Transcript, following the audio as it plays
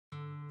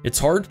It's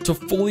hard to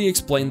fully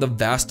explain the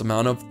vast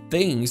amount of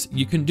things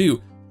you can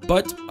do,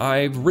 but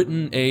I've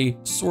written a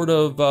sort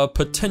of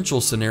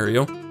potential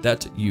scenario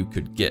that you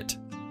could get.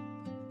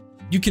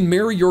 You can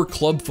marry your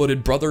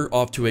club-footed brother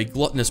off to a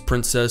gluttonous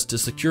princess to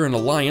secure an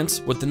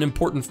alliance with an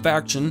important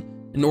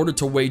faction in order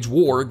to wage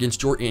war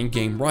against your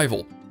in-game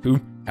rival,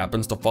 who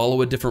happens to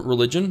follow a different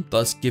religion,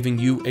 thus giving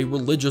you a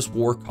religious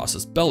war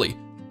casus belli,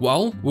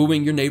 while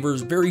wooing your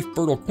neighbor's very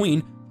fertile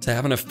queen to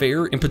have an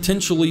affair and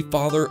potentially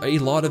father a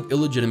lot of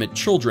illegitimate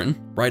children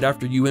right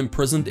after you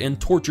imprisoned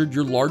and tortured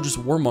your largest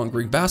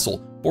warmongering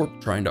vassal for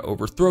trying to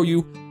overthrow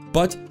you,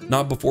 but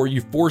not before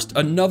you forced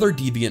another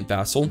deviant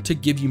vassal to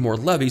give you more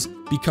levies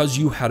because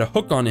you had a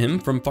hook on him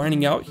from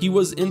finding out he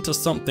was into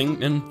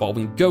something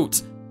involving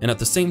goats, and at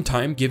the same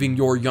time giving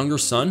your younger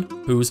son,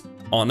 who's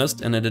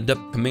honest and an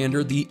adept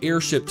commander, the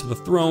heirship to the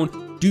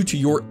throne due to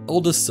your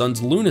eldest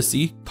son's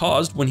lunacy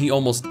caused when he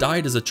almost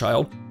died as a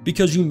child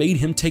because you made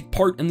him take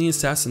part in the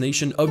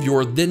assassination of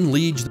your then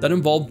liege that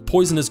involved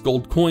poisonous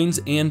gold coins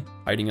and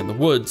hiding in the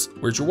woods.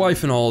 Where's your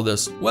wife in all of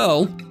this?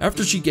 Well,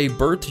 after she gave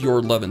birth to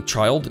your 11th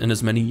child in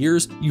as many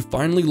years, you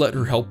finally let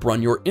her help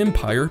run your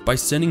empire by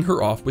sending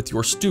her off with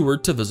your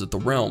steward to visit the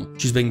realm.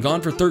 She's been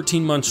gone for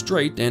 13 months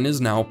straight and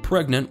is now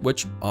pregnant,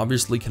 which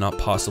obviously cannot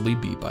possibly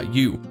be by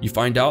you. You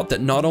find out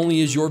that not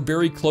only is your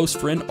very close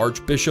friend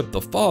Archbishop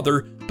the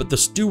father, but the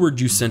steward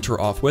you sent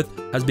her off with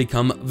has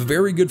become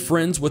very good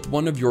friends with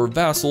one of your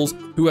vassals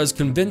who has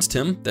convinced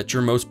him that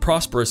your most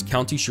prosperous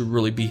county should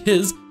really be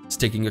his,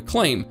 staking a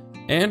claim.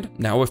 And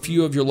now a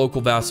few of your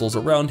local vassals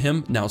around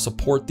him now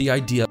support the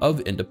idea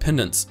of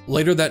independence.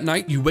 Later that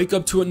night, you wake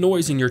up to a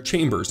noise in your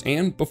chambers,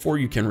 and before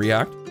you can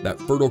react, that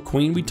fertile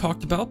queen we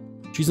talked about,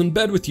 she's in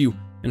bed with you,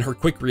 and her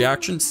quick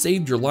reaction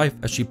saved your life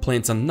as she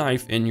plants a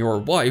knife in your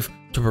wife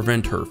to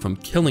prevent her from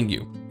killing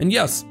you. And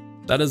yes,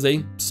 that is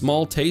a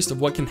small taste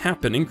of what can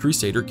happen in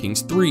Crusader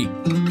Kings III.